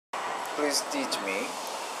please teach me.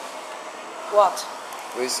 What?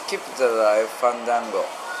 We skip the live fandango.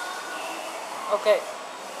 Okay.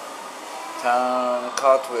 Turn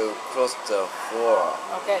cartwheel across the floor.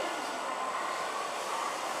 Okay.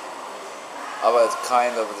 I was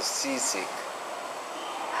kind of seasick.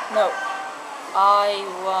 No. I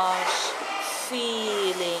was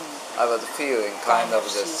feeling kind of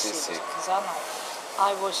seasick.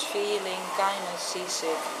 I was feeling kind of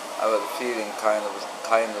seasick. I was feeling kind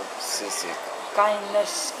of seasick. Kind of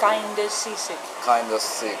seasick. Kind of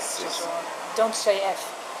seasick. Don't say F.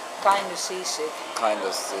 Kind of seasick. Kind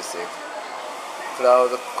of seasick.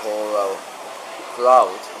 Crowd call out.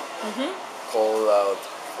 Crowd call out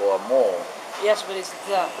for more. Yes, but it's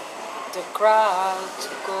the crowd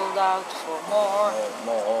called out for more.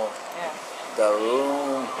 More. Yeah. The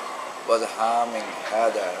room was humming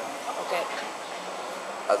harder. Okay.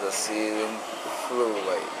 As the ceiling flew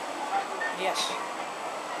away. Yes.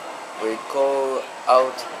 We call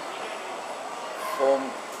out for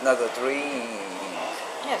another drink.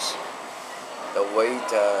 Yes. The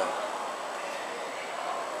waiter.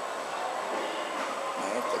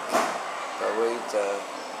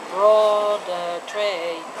 Brought a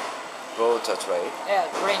tray. Brought a tray. Yeah,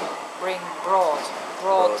 bring brought a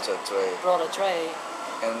tray. Brought a tray.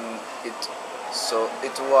 And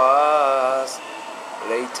it was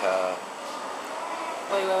later.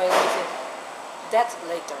 Wait. That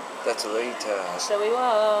later. That later. So it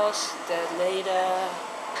was that later.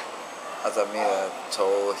 As a mirror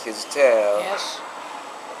told his tale. Yes.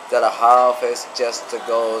 That half is just a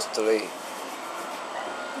ghostly.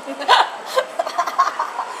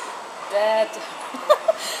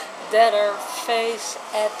 that her face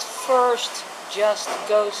at first just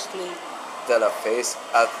ghostly. That her face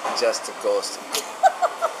at just ghostly.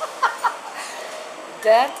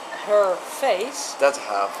 That her face. That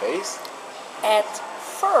her face. At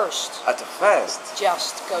first.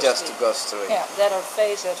 Just ghostly. Just ghostly. Yeah, that her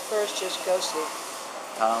face at first just ghostly.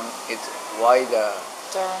 Turn it wider.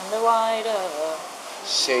 Turn the wider.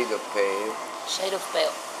 Shade of pale. Shade of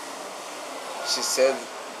pale. She said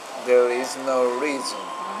there is no reason.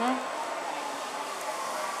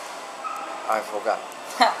 I forgot.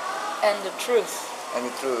 And the truth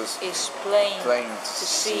is plain to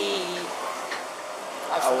see.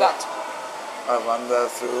 I forgot. I wander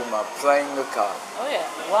through my playing card. Oh yeah,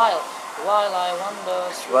 while I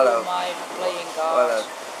wander through my playing cards.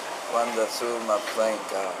 Wander through my playing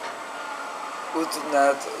card. Would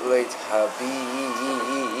not let her be.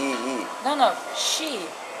 No, she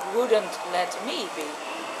wouldn't let me be.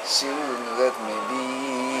 She wouldn't let me be.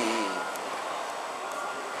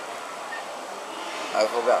 I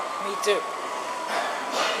forgot. Me too.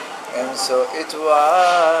 And so it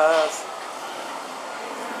was.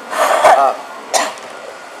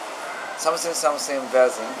 Something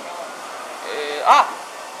version.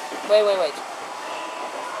 Wait.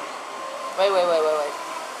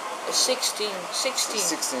 16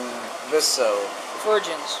 vessel.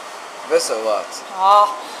 virgins. Vessel what?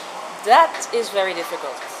 That is very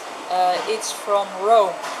difficult. It's from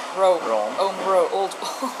Rome. Old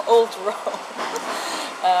Rome.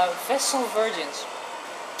 Vessel virgins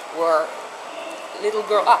were little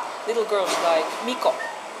girls like Miko.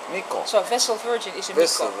 So vessel virgin is a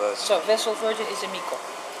Miko. So vessel virgin is a Miko.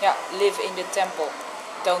 Yeah, live in the temple,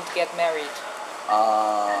 don't get married.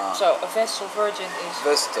 So a vessel virgin is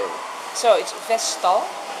Vestal. So it's Vestal.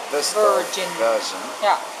 Virgin.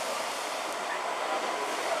 Yeah.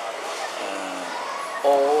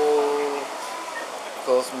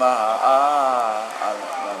 Close my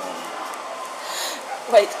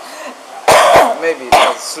Wait. Maybe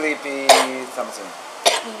that's sleepy something.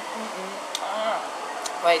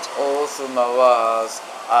 Wait. All through my walls,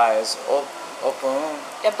 eyes open.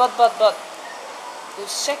 Yeah, but the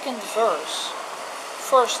second verse,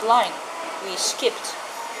 first line, we skipped.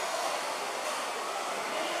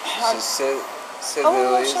 She said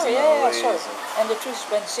there is no reason. And the truth is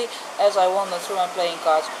when see, as I wander through my playing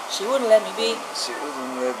cards, she wouldn't let me be. She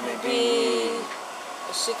wouldn't let me be.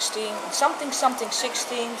 16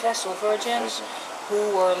 vessel virgins who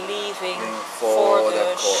were leaving for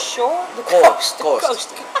the shore, the coast.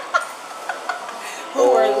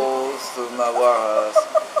 All through my walls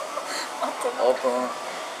open,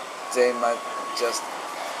 they might just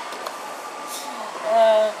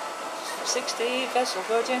 60 vessel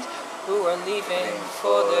virgins who were leaving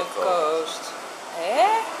for the coast.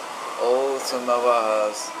 Eh? All through my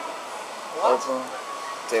walls open,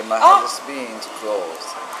 they might have been closed.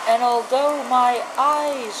 And although my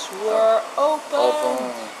eyes were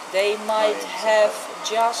open, they might have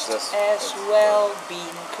just as well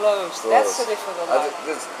been closed. That's a difficult one.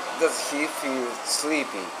 Does he feel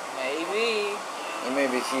sleepy? Maybe.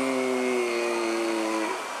 Maybe he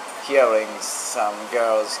hearing some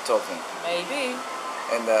girls talking. Maybe.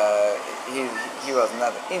 And he was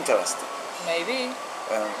not interested. Maybe.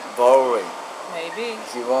 Boring. Maybe.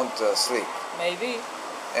 He want to sleep. Maybe.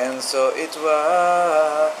 And so it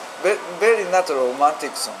was very not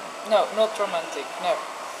romantic song. No, not romantic. No.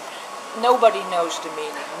 Nobody knows the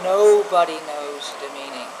meaning. Nobody knows the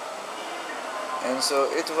meaning. And so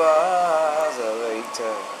it was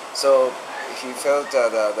later. So he felt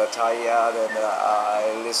tired, and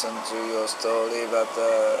I listened to your story, but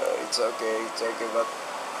it's okay, but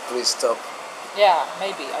please stop. Yeah,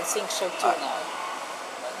 maybe. I think so too now.